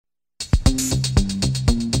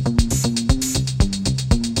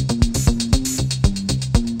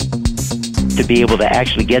to be able to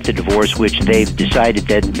actually get the divorce, which they've decided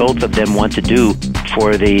that both of them want to do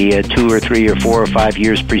for the 2 or 3 or 4 or 5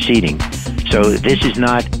 years preceding. So this is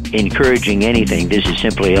not encouraging anything. This is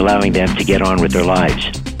simply allowing them to get on with their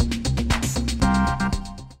lives.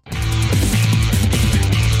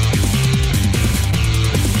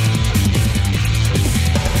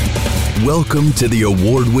 Welcome to the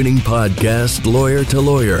award-winning podcast, Lawyer to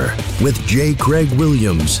Lawyer, with J. Craig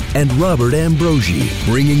Williams and Robert Ambrogi,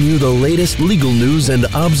 bringing you the latest legal news and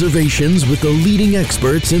observations with the leading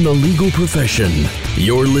experts in the legal profession.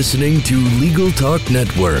 You're listening to Legal Talk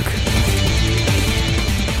Network.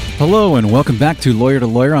 Hello, and welcome back to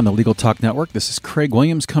Lawyer on the Legal Talk Network. This is Craig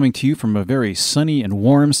Williams coming to you from a very sunny and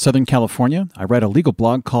warm Southern California. I write a legal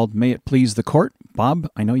blog called May It Please the Court. Bob,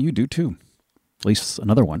 I know you do too. At least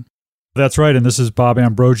another one. That's right, and this is Bob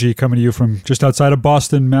Ambrogi coming to you from just outside of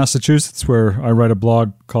Boston, Massachusetts, where I write a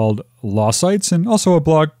blog called Law Sites and also a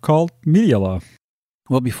blog called Media Law.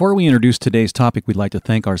 Well, before we introduce today's topic, we'd like to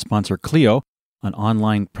thank our sponsor, Clio, an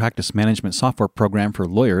online practice management software program for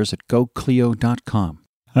lawyers at goclio.com.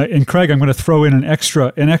 And Craig, I'm going to throw in an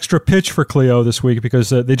extra pitch for Clio this week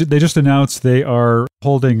because they just announced they are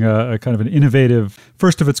holding a kind of an innovative,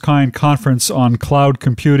 first-of-its-kind conference on cloud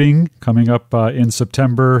computing coming up in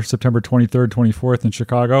September 23rd, 24th in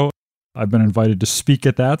Chicago. I've been invited to speak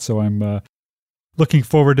at that, so I'm looking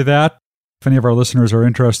forward to that. If any of our listeners are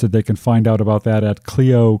interested, they can find out about that at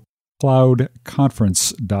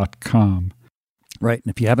cliocloudconference.com. Right, and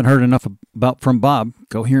if you haven't heard enough from Bob,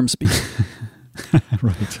 go hear him speak.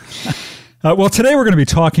 Right. Well, today we're going to be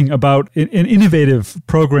talking about an innovative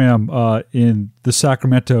program in the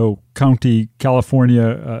Sacramento County,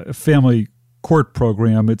 California family court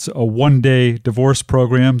program. It's a one-day divorce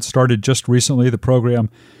program. It started just recently. The program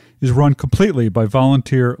is run completely by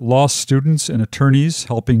volunteer law students and attorneys,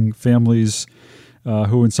 helping families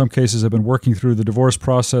who in some cases have been working through the divorce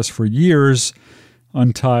process for years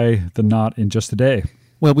untie the knot in just a day.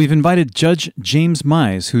 Well, we've invited Judge James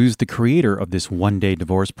Mize, who's the creator of this one-day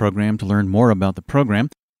divorce program, to learn more about the program.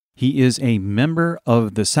 He is a member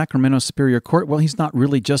of the Sacramento Superior Court. Well, he's not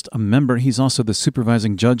really just a member. He's also the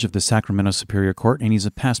supervising judge of the Sacramento Superior Court, and he's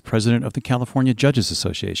a past president of the California Judges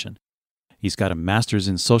Association. He's got a master's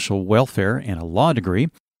in social welfare and a law degree,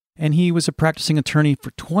 and he was a practicing attorney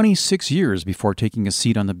for 26 years before taking a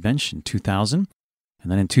seat on the bench in 2000.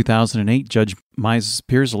 And then in 2008, Judge Mize's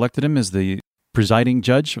peers elected him as the presiding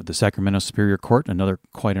judge of the Sacramento Superior Court, another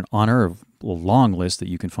quite an honor of a long list that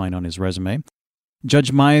you can find on his resume.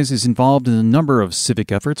 Judge Mize is involved in a number of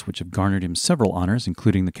civic efforts which have garnered him several honors,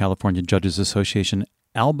 including the California Judges Association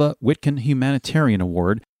Alba Whitkin Humanitarian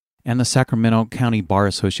Award and the Sacramento County Bar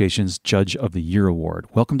Association's Judge of the Year Award.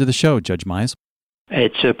 Welcome to the show, Judge Mize.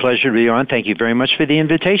 It's a pleasure to be on. Thank you very much for the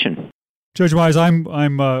invitation. Judge Mize,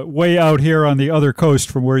 I'm way out here on the other coast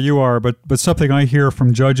from where you are, but something I hear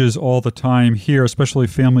from judges all the time here, especially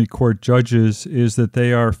family court judges, is that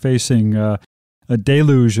they are facing a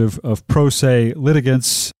deluge of pro se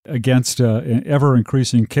litigants against an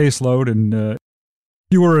ever-increasing caseload and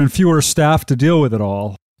fewer and fewer staff to deal with it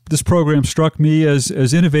all. This program struck me as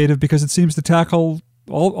innovative because it seems to tackle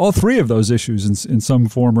all three of those issues in some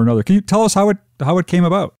form or another. Can you tell us how it came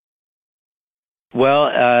about?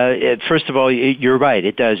 Well, first of all, you're right.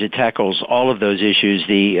 It does. It tackles all of those issues.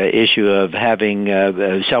 The issue of having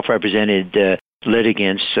self-represented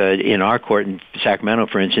litigants in our court in Sacramento,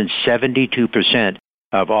 for instance, 72%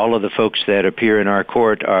 of all of the folks that appear in our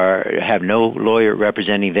court have no lawyer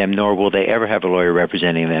representing them, nor will they ever have a lawyer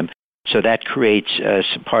representing them. So that creates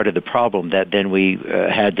part of the problem that then we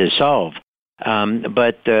had to solve.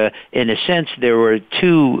 But in a sense, there were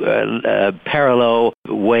two parallel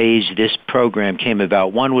ways this program came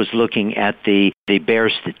about. One was looking at the bare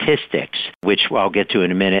statistics, which I'll get to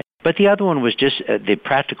in a minute. But the other one was just the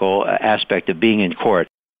practical aspect of being in court.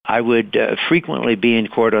 I would frequently be in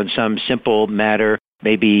court on some simple matter.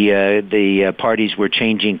 Maybe the parties were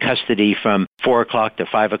changing custody from 4 o'clock to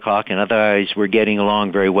 5 o'clock, and otherwise were getting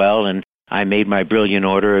along very well. And I made my brilliant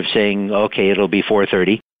order of saying, okay, it'll be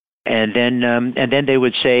 4:30. And then they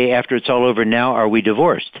would say, after it's all over, now are we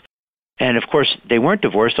divorced? And of course, they weren't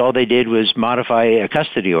divorced. All they did was modify a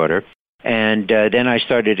custody order. And then I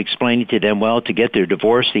started explaining to them, well, to get their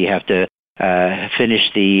divorce, you have to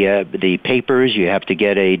finish the papers. You have to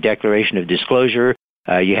get a declaration of disclosure.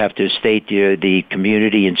 You have to state the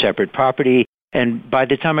community and separate property. And by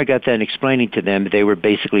the time I got done explaining to them, they were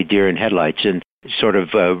basically deer in headlights and sort of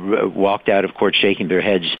walked out of court shaking their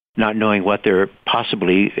heads, not knowing what they're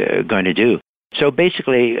possibly going to do. So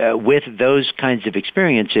basically, with those kinds of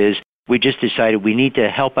experiences, we just decided we need to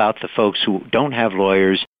help out the folks who don't have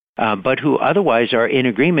lawyers but who otherwise are in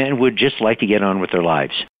agreement and would just like to get on with their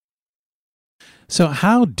lives. So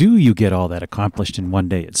how do you get all that accomplished in one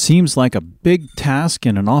day? It seems like a big task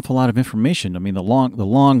and an awful lot of information. I mean, the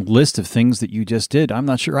long list of things that you just did, I'm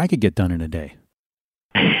not sure I could get done in a day.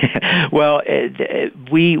 Well,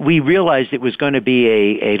 we realized it was going to be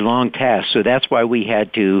a long task, so that's why we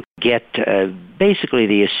had to get basically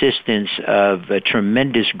the assistance of a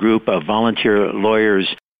tremendous group of volunteer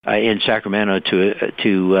lawyers in Sacramento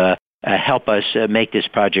to help us make this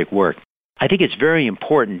project work. I think it's very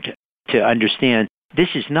important to understand this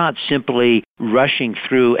is not simply rushing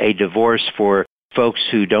through a divorce for folks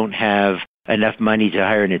who don't have enough money to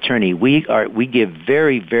hire an attorney. We give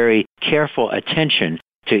very, very careful attention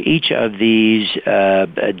to each of these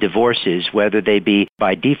divorces, whether they be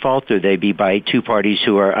by default or they be by two parties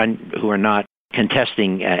who are not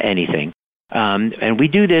contesting anything. And we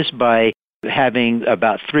do this by having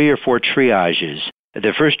about 3 or 4 triages.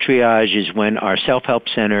 The first triage is when our self-help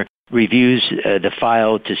center reviews the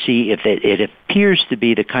file to see if it appears to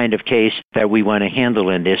be the kind of case that we want to handle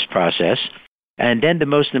in this process. And then the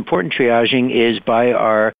most important triaging is by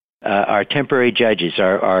our temporary judges,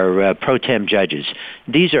 our pro tem judges.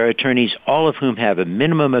 These are attorneys, all of whom have a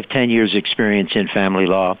minimum of 10 years experience in family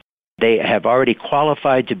law. They have already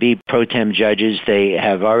qualified to be pro tem judges. They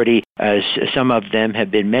have already, some of them have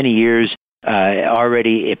been many years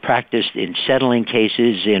already practiced in settling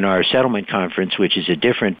cases in our settlement conference, which is a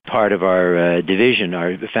different part of our division,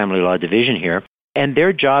 our family law division here. And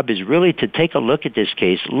their job is really to take a look at this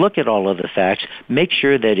case, look at all of the facts, make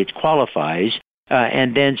sure that it qualifies,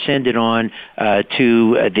 and then send it on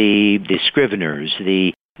to the scriveners,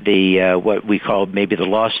 the what we call maybe the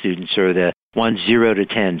law students, or the 0 to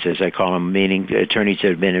 10s, as I call them, meaning attorneys that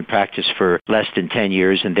have been in practice for less than 10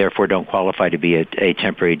 years and therefore don't qualify to be a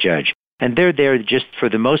temporary judge. And they're there just for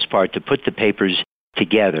the most part to put the papers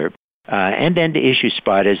together and then to issue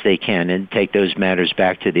spot as they can and take those matters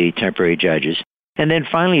back to the temporary judges. And then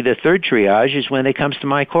finally, the third triage is when it comes to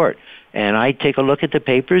my court. And I take a look at the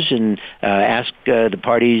papers and ask the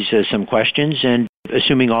parties some questions, and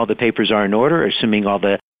assuming all the papers are in order, assuming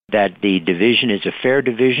that the division is a fair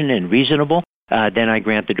division and reasonable, then I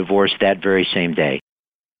grant the divorce that very same day.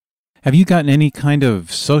 Have you gotten any kind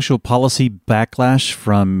of social policy backlash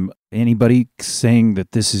from anybody saying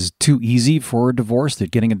that this is too easy for a divorce, that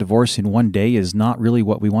getting a divorce in one day is not really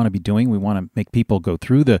what we want to be doing? We want to make people go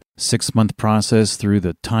through the 6-month process, through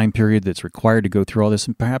the time period that's required to go through all this,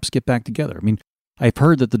 and perhaps get back together. I mean, I've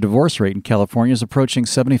heard that the divorce rate in California is approaching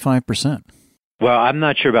 75%. Well, I'm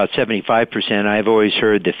not sure about 75%. I've always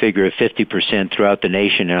heard the figure of 50% throughout the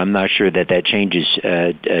nation, and I'm not sure that changes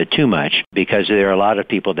too much, because there are a lot of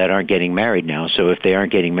people that aren't getting married now. So if they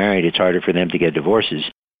aren't getting married, it's harder for them to get divorces.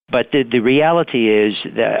 But the reality is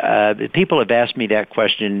that people have asked me that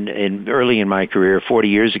question early in my career, 40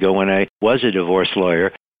 years ago when I was a divorce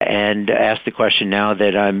lawyer, and asked the question now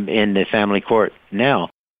that I'm in the family court now.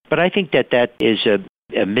 But I think that is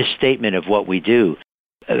a misstatement of what we do.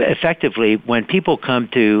 Effectively, when people come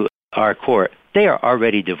to our court, they are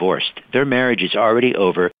already divorced. Their marriage is already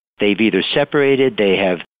over. They've either separated, they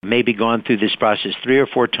have maybe gone through this process 3 or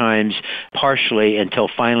 4 times partially until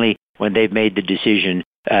finally when they've made the decision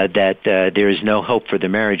that there is no hope for the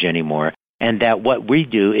marriage anymore. And that what we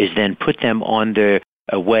do is then put them on their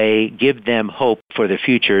way, give them hope for the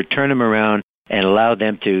future, turn them around, and allow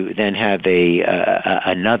them to then have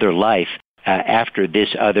another life after this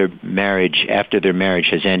other marriage, after their marriage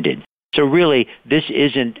has ended. So really, this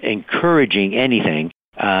isn't encouraging anything.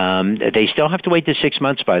 They still have to wait the 6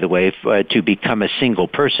 months, by the way, to become a single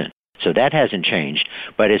person. So that hasn't changed.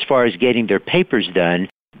 But as far as getting their papers done,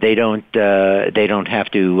 they don't have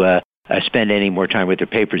to spend any more time with their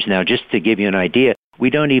papers. Now, just to give you an idea, we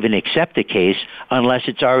don't even accept a case unless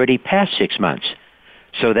it's already past 6 months.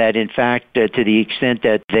 So that, in fact, to the extent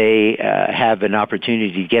that they have an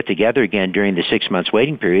opportunity to get together again during the 6 months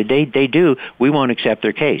waiting period, they do. We won't accept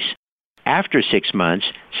their case. After 6 months,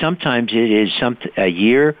 sometimes it is a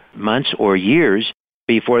year, months, or years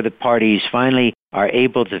before the parties finally are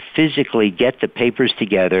able to physically get the papers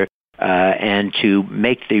together and to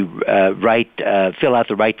make the fill out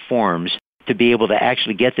the right forms to be able to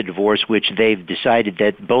actually get the divorce, which they've decided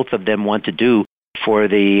that both of them want to do for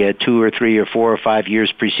the 2 or 3 or 4 or 5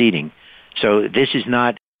 years preceding. So this is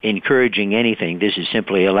not encouraging anything. This is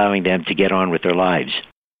simply allowing them to get on with their lives.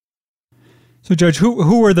 So, Judge,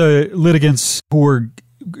 who are the litigants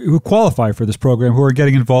who qualify for this program, who are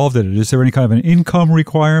getting involved in it? Is there any kind of an income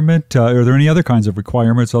requirement? Are there any other kinds of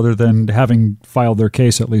requirements other than having filed their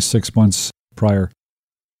case at least 6 months prior?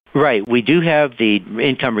 Right. We do have the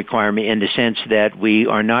income requirement in the sense that we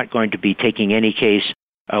are not going to be taking any case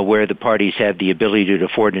where the parties have the ability to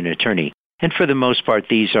afford an attorney. And for the most part,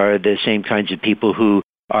 these are the same kinds of people who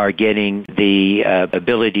are getting the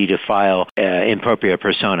ability to file in propria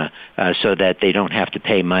persona so that they don't have to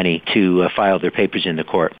pay money to file their papers in the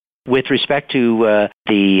court. With respect to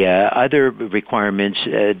the other requirements,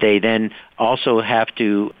 they then also have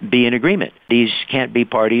to be in agreement. These can't be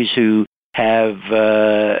parties who have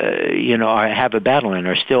have a battle and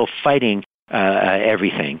are still fighting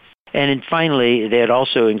everything. And then finally, that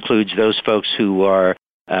also includes those folks who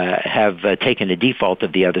have taken a default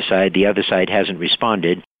of the other side. The other side hasn't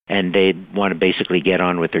responded, and they want to basically get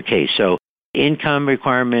on with their case. So income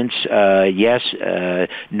requirements, yes.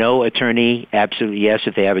 No attorney, absolutely yes.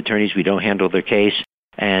 If they have attorneys, we don't handle their case.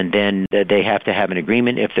 And then they have to have an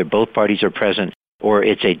agreement if both parties are present, or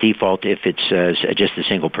it's a default if it's just a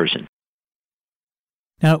single person.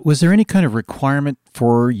 Now, was there any kind of requirement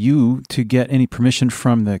for you to get any permission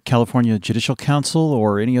from the California Judicial Council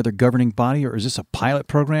or any other governing body, or is this a pilot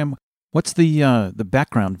program? What's the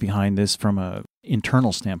background behind this from an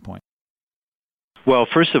internal standpoint? Well,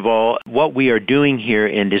 first of all, what we are doing here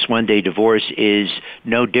in this one-day divorce is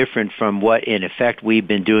no different from what, in effect, we've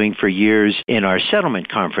been doing for years in our settlement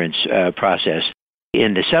conference process.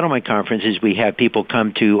 In the settlement conferences, we have people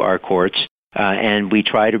come to our courts, and we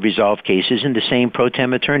try to resolve cases, and the same pro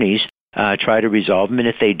tem attorneys try to resolve them. And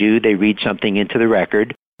if they do, they read something into the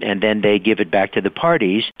record, and then they give it back to the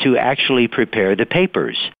parties to actually prepare the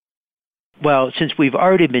papers. Well, since we've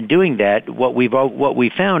already been doing that, what we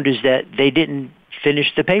found is that they didn't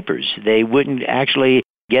finish the papers. They wouldn't actually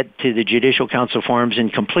get to the Judicial Council forms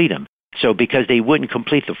and complete them. So because they wouldn't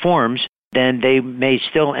complete the forms, then they may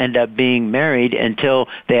still end up being married until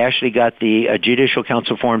they actually got the Judicial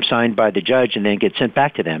Council form signed by the judge and then get sent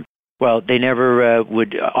back to them. Well, they never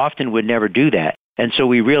would never do that. And so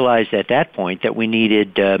we realized at that point that we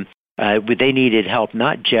needed they needed help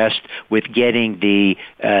not just with getting the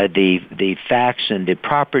facts and the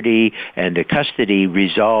property and the custody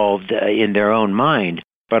resolved in their own mind,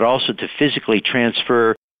 but also to physically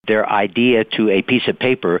transfer their idea to a piece of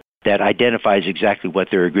paper that identifies exactly what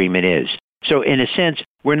their agreement is. So in a sense,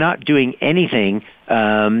 we're not doing anything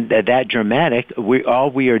that dramatic.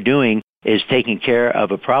 All we are doing is taking care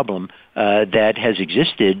of a problem that has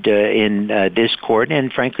existed in this court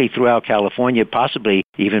and, frankly, throughout California, possibly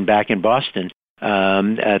even back in Boston,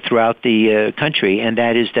 throughout the country, and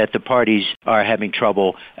that is that the parties are having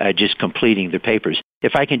trouble just completing their papers.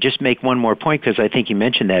 If I can just make one more point, because I think you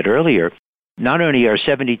mentioned that earlier, not only are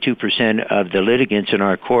 72% of the litigants in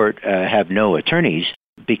our court have no attorneys,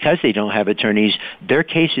 because they don't have attorneys, their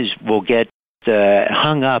cases will get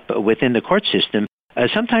hung up within the court system,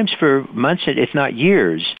 sometimes for months, if not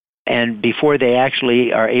years, and before they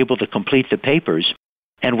actually are able to complete the papers.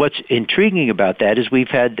 And what's intriguing about that is we've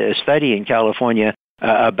had a study in California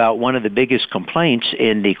about one of the biggest complaints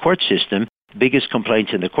in the court system. Biggest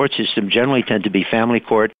complaints in the court system generally tend to be family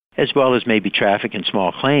court, as well as maybe traffic and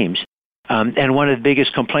small claims. And one of the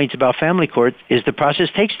biggest complaints about family court is the process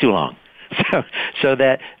takes too long. So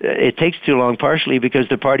that it takes too long partially because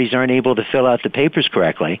the parties aren't able to fill out the papers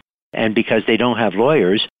correctly and because they don't have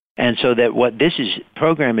lawyers. And so that what this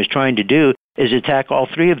program is trying to do is attack all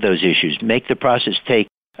three of those issues, make the process take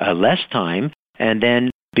less time, and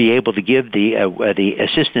then be able to give the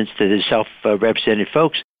assistance to the self-represented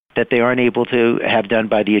folks that they aren't able to have done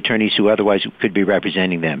by the attorneys who otherwise could be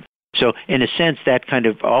representing them. So in a sense, that kind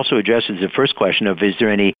of also addresses the first question of is there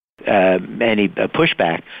any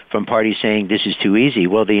pushback from parties saying this is too easy?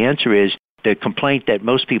 Well, the answer is the complaint that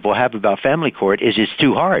most people have about family court is it's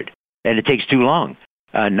too hard and it takes too long.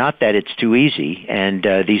 Not that it's too easy, and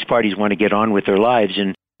these parties want to get on with their lives,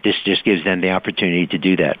 and this just gives them the opportunity to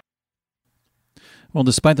do that. Well,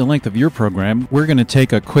 despite the length of your program, we're going to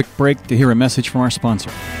take a quick break to hear a message from our sponsor.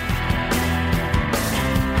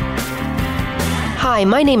 Hi,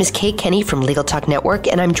 my name is Kate Kenny from Legal Talk Network,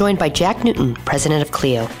 and I'm joined by Jack Newton, president of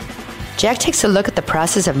Clio. Jack takes a look at the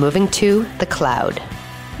process of moving to the cloud.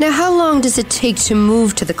 Now, how long does it take to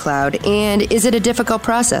move to the cloud, and is it a difficult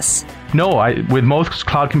process? No, with most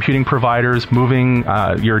cloud computing providers, moving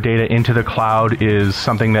your data into the cloud is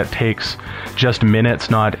something that takes just minutes,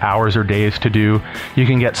 not hours or days to do. You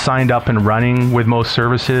can get signed up and running with most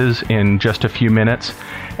services in just a few minutes.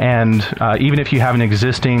 And even if you have an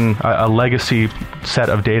existing a legacy set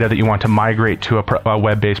of data that you want to migrate to a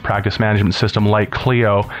web-based practice management system like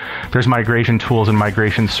Clio, there's migration tools and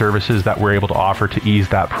migration services that we're able to offer to ease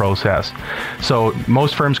that process. So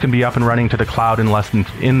most firms can be up and running to the cloud in less than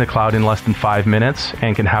 5 minutes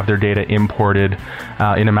and can have their data imported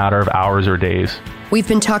in a matter of hours or days. We've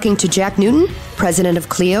been talking to Jack Newton, president of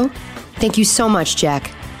Clio. Thank you so much,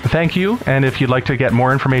 Jack. Thank you, and if you'd like to get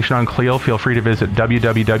more information on Clio, feel free to visit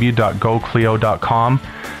www.goclio.com.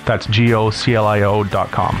 That's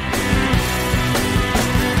GOCLIO.com.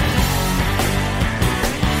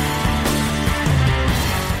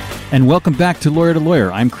 And welcome back to Lawyer.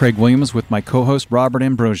 I'm Craig Williams with my co-host Robert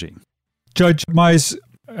Ambrogi. Judge Mize,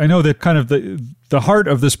 I know that kind of the heart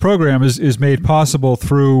of this program is made possible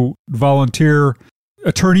through volunteer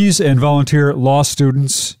attorneys and volunteer law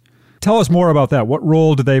students. Tell us more about that. What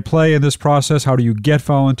role do they play in this process? How do you get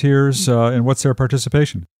volunteers, and what's their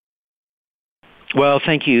participation? Well,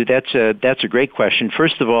 thank you. That's a great question.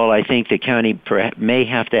 First of all, I think the county may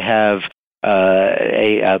have to have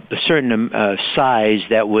a certain size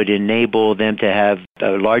that would enable them to have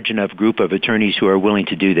a large enough group of attorneys who are willing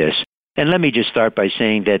to do this. And let me just start by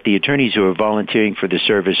saying that the attorneys who are volunteering for the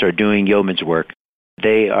service are doing yeoman's work.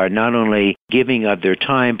 They are not only giving of their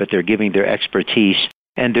time, but they're giving their expertise.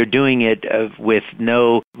 And they're doing it with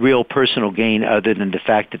no real personal gain other than the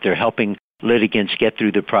fact that they're helping litigants get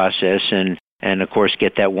through the process and of course,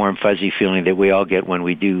 get that warm, fuzzy feeling that we all get when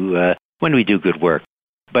we do good work.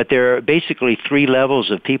 But there are basically three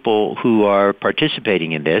levels of people who are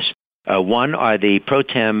participating in this. One are the pro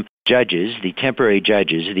tem judges, the temporary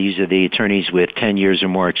judges. These are the attorneys with 10 years or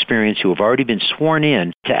more experience who have already been sworn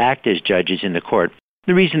in to act as judges in the court.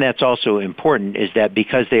 The reason that's also important is that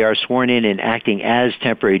because they are sworn in and acting as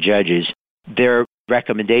temporary judges, their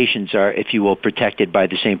recommendations are, if you will, protected by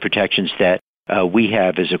the same protections that we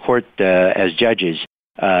have as a court, as judges,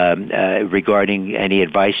 regarding any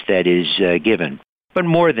advice that is given. But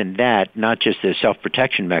more than that, not just the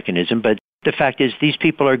self-protection mechanism, but the fact is these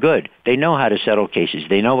people are good. They know how to settle cases.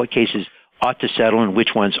 They know what cases ought to settle and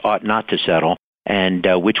which ones ought not to settle, and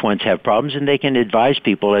which ones have problems, and they can advise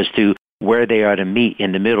people as to where they are to meet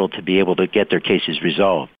in the middle to be able to get their cases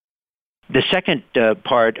resolved. The second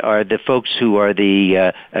part are the folks who are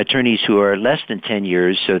the attorneys who are less than 10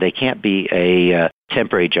 years, so they can't be a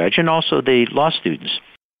temporary judge, and also the law students.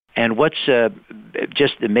 And what's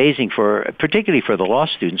just amazing particularly for the law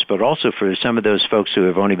students, but also for some of those folks who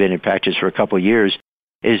have only been in practice for a couple of years,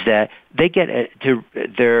 is that they get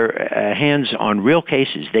their hands on real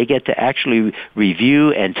cases. They get to actually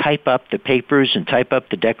review and type up the papers and type up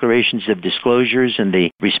the declarations of disclosures and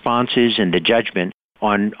the responses and the judgment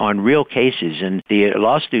on real cases. And the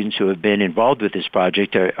law students who have been involved with this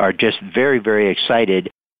project are just very, very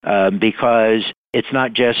excited because it's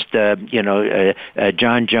not just,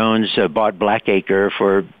 John Jones bought Blackacre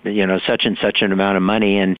for, such and such an amount of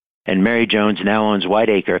money, and Mary Jones now owns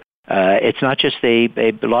Whiteacre. It's not just a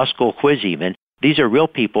law school quiz even. These are real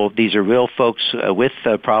people. These are real folks with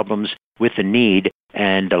problems, with a need,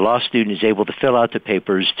 and a law student is able to fill out the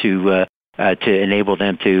papers to enable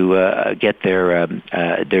them to get their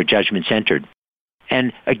judgments entered.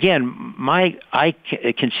 And again, I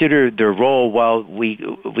consider their role, while we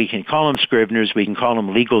can call them scriveners, we can call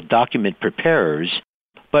them legal document preparers,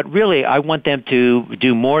 but really I want them to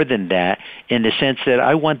do more than that, in the sense that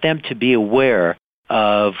I want them to be aware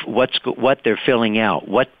of what they're filling out,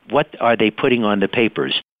 what are they putting on the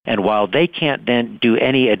papers. And while they can't then do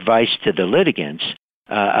any advice to the litigants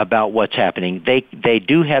about what's happening, they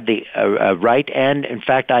do have the right, and in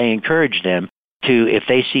fact I encourage them to, if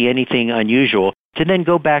they see anything unusual, to then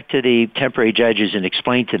go back to the temporary judges and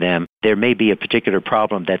explain to them there may be a particular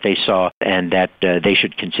problem that they saw and that they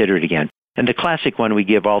should consider it again. And the classic one we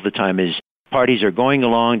give all the time is parties are going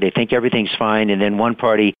along, they think everything's fine, and then one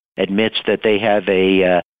party admits that they have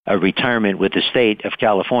a retirement with the state of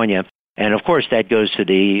California, and of course that goes to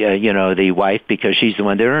the wife because she's the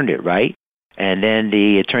one that earned it, right? And then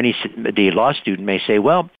the law student may say,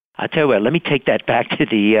 well, I'll tell you what, let me take that back to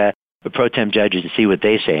the pro tem judges and see what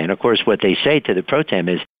they say. And of course what they say to the pro tem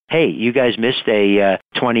is, hey, you guys missed a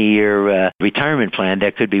 20-year retirement plan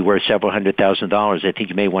that could be worth several $100,000. I think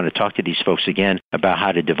you may want to talk to these folks again about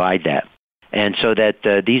how to divide that. And so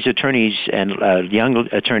that these attorneys and young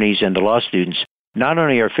attorneys and the law students not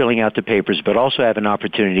only are filling out the papers, but also have an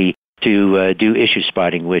opportunity to do issue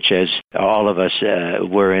spotting, which, as all of us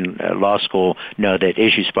were in law school, know that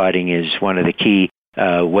issue spotting is one of the key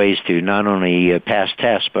ways to not only pass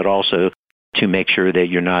tests, but also to make sure that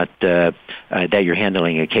you're not that you're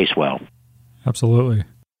handling a case well. Absolutely.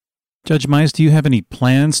 Judge Mize, do you have any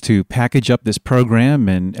plans to package up this program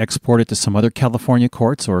and export it to some other California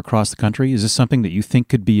courts or across the country? Is this something that you think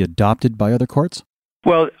could be adopted by other courts?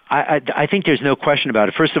 Well, I think there's no question about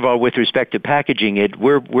it. First of all, with respect to packaging it,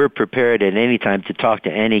 we're prepared at any time to talk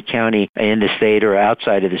to any county in the state or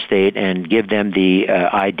outside of the state and give them the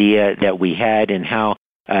idea that we had and how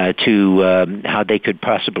to how they could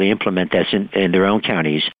possibly implement this in their own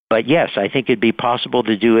counties. But yes, I think it'd be possible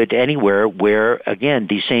to do it anywhere where, again,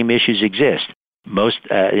 these same issues exist. Most,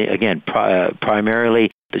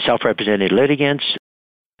 primarily self-represented litigants,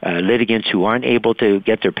 litigants who aren't able to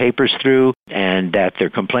get their papers through, and that they're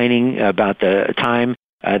complaining about the time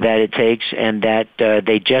that it takes, and that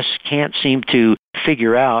they just can't seem to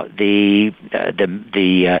figure out the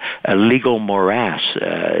legal morass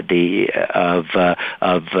of the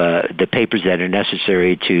papers that are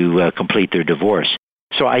necessary to complete their divorce.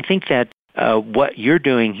 So I think that what you're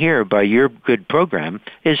doing here by your good program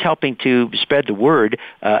is helping to spread the word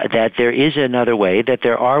that there is another way, that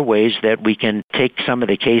there are ways that we can take some of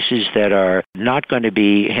the cases that are not going to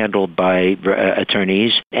be handled by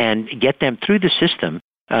attorneys and get them through the system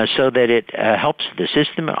so that it helps the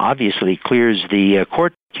system, obviously clears the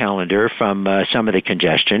court calendar from some of the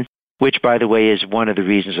congestion, which, by the way, is one of the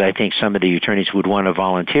reasons I think some of the attorneys would want to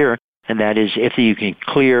volunteer, and that is if you can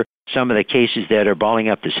clear some of the cases that are balling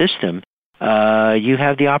up the system, you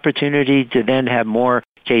have the opportunity to then have more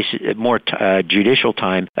cases, more judicial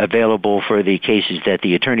time available for the cases that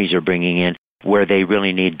the attorneys are bringing in where they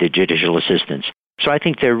really need the judicial assistance. So I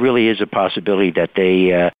think there really is a possibility that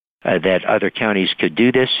that other counties could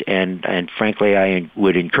do this, and frankly, I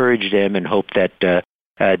would encourage them and hope that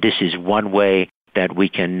this is one way that we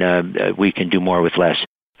can do more with less.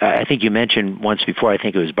 I think you mentioned once before, I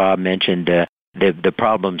think it was Bob mentioned the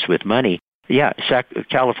problems with money. Yeah,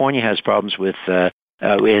 California has problems with money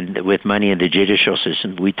in the judicial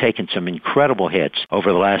system. We've taken some incredible hits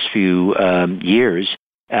over the last few years,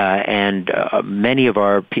 and many of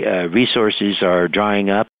our resources are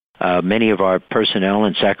drying up. Many of our personnel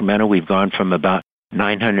in Sacramento, we've gone from about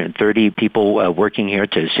 930 people working here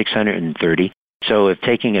to 630. So if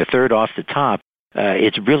taking a third off the top,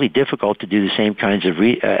 it's really difficult to do the same kinds of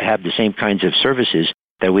have the same kinds of services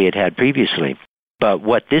that we had previously. But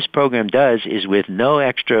what this program does is, with no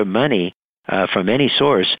extra money from any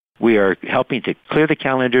source, we are helping to clear the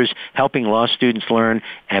calendars, helping law students learn,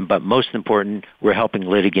 but most important, we're helping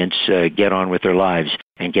litigants get on with their lives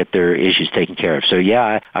and get their issues taken care of. So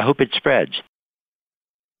yeah, I hope it spreads.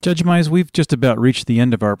 Judge Mize, we've just about reached the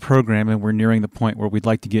end of our program, and we're nearing the point where we'd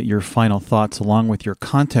like to get your final thoughts along with your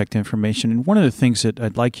contact information. And one of the things that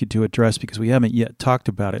I'd like you to address, because we haven't yet talked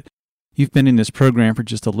about it, you've been in this program for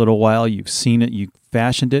just a little while, you've seen it, you've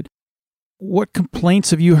fashioned it. What complaints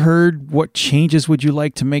have you heard? What changes would you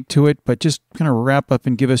like to make to it? But just kind of wrap up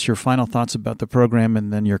and give us your final thoughts about the program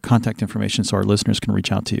and then your contact information so our listeners can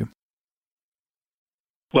reach out to you.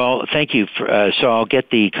 Well, thank you. So I'll get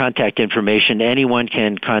the contact information. Anyone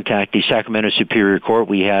can contact the Sacramento Superior Court.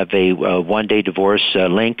 We have a one-day divorce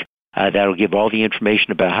link that'll give all the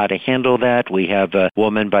information about how to handle that. We have a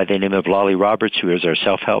woman by the name of Lolly Roberts, who is our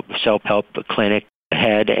self-help clinic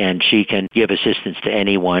head, and she can give assistance to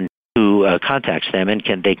anyone who contacts them, and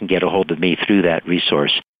they can get a hold of me through that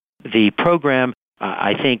resource. The program,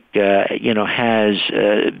 I think, has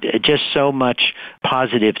just so much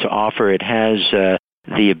positive to offer. It has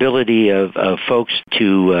the ability of folks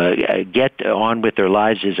to get on with their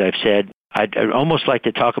lives, as I've said. I'd almost like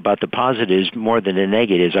to talk about the positives more than the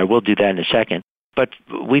negatives. I will do that in a second. But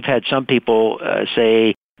we've had some people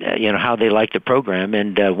say, how they like the program.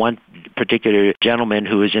 And one particular gentleman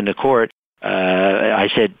who was in the court, I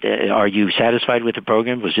said, are you satisfied with the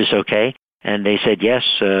program? Was this okay? And they said, yes.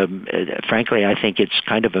 Frankly, I think it's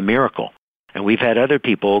kind of a miracle. And we've had other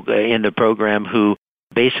people in the program who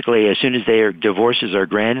basically, as soon as their divorces are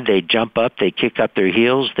granted, they jump up, they kick up their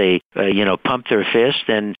heels, they, pump their fist,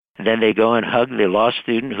 and then they go and hug the law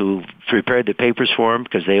student who prepared the papers for them,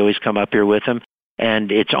 because they always come up here with them.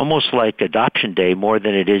 And it's almost like adoption day more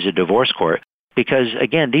than it is a divorce court, because,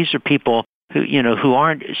 again, these are people who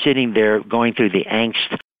aren't sitting there going through the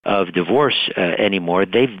angst of divorce anymore.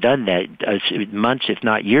 They've done that months, if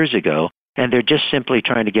not years ago, and they're just simply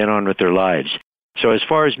trying to get on with their lives. So as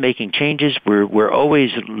far as making changes, we're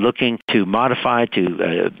always looking to modify,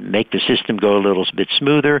 to make the system go a little bit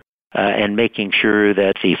smoother, and making sure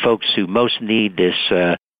that the folks who most need this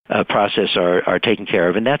process are taken care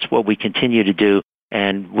of. And that's what we continue to do.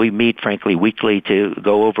 And we meet, frankly, weekly to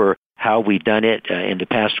go over how we've done it in the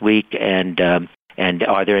past week, and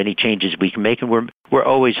are there any changes we can make? And we're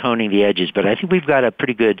always honing the edges. But I think we've got a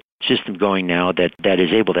pretty good system going now that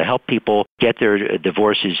is able to help people get their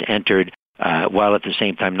divorces entered, while at the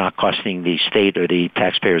same time not costing the state or the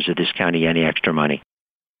taxpayers of this county any extra money.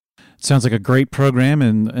 Sounds like a great program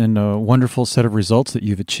and a wonderful set of results that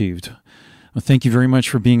you've achieved. Well, thank you very much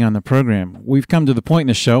for being on the program. We've come to the point in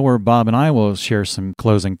the show where Bob and I will share some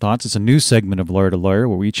closing thoughts. It's a new segment of Lawyer to Lawyer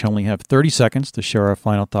where we each only have 30 seconds to share our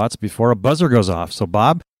final thoughts before a buzzer goes off. So,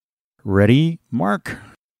 Bob, ready, Mark?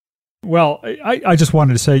 Well, I just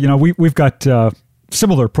wanted to say, we've got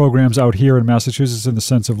similar programs out here in Massachusetts in the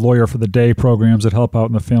sense of Lawyer for the Day programs that help out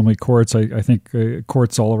in the family courts. I think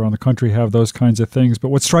courts all around the country have those kinds of things. But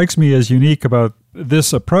what strikes me as unique about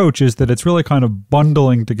this approach is that it's really kind of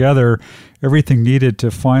bundling together everything needed to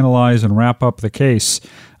finalize and wrap up the case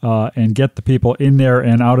and get the people in there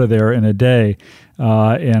and out of there in a day.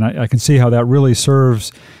 And I can see how that really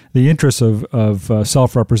serves the interests of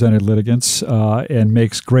self-represented litigants and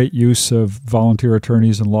makes great use of volunteer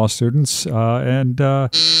attorneys and law students. I'm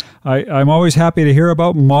always happy to hear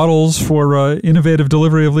about models for innovative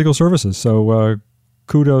delivery of legal services. So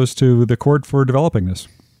kudos to the court for developing this.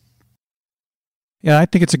 Yeah, I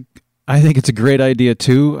think it's a great idea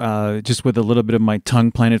too. Just with a little bit of my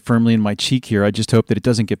tongue planted firmly in my cheek here, I just hope that it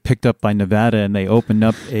doesn't get picked up by Nevada and they open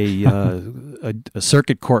up a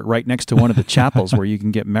circuit court right next to one of the chapels where you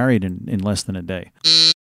can get married in less than a day.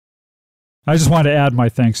 I just want to add my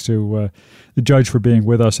thanks to the judge for being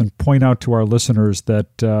with us and point out to our listeners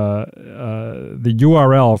that the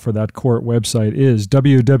URL for that court website is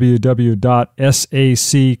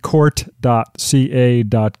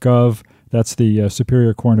www.saccourt.ca.gov. That's the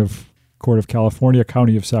Superior Court of California,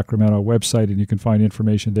 County of Sacramento website, and you can find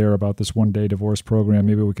information there about this one-day divorce program.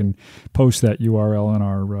 Maybe we can post that URL on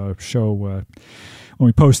our show when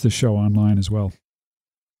we post the show online as well.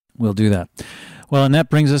 We'll do that. Well, and that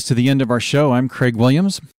brings us to the end of our show. I'm Craig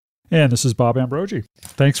Williams. And this is Bob Ambrogi.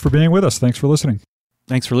 Thanks for being with us. Thanks for listening.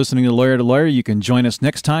 Thanks for listening to Lawyer. You can join us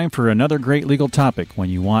next time for another great legal topic. When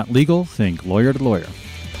you want legal, think Lawyer to Lawyer.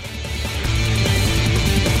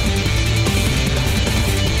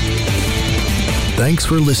 Thanks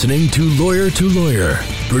for listening to Lawyer,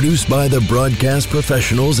 produced by the broadcast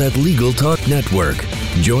professionals at Legal Talk Network.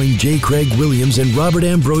 Join J. Craig Williams and Robert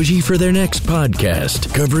Ambrogi for their next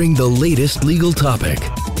podcast covering the latest legal topic.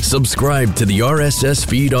 Subscribe to the RSS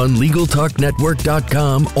feed on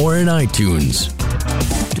LegalTalkNetwork.com or in iTunes.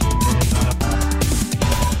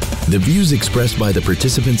 The views expressed by the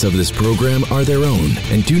participants of this program are their own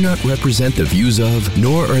and do not represent the views of,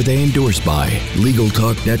 nor are they endorsed by, Legal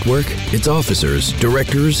Talk Network, its officers,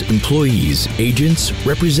 directors, employees, agents,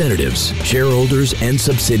 representatives, shareholders, and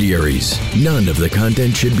subsidiaries. None of the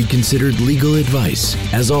content should be considered legal advice.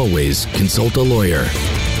 As always, consult a lawyer.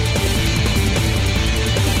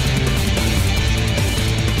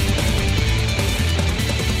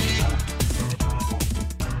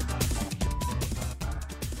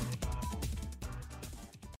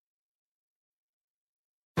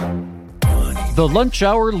 The Lunch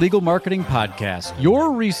Hour Legal Marketing Podcast,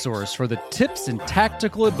 your resource for the tips and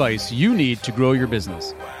tactical advice you need to grow your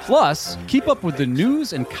business. Plus, keep up with the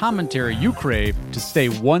news and commentary you crave to stay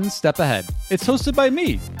one step ahead. It's hosted by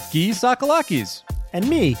me, Guy Sakalakis. And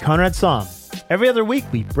me, Conrad Somm. Every other week,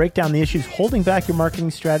 we break down the issues holding back your marketing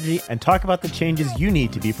strategy and talk about the changes you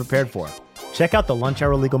need to be prepared for. Check out the Lunch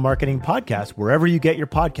Hour Legal Marketing Podcast wherever you get your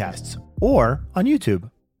podcasts or on YouTube.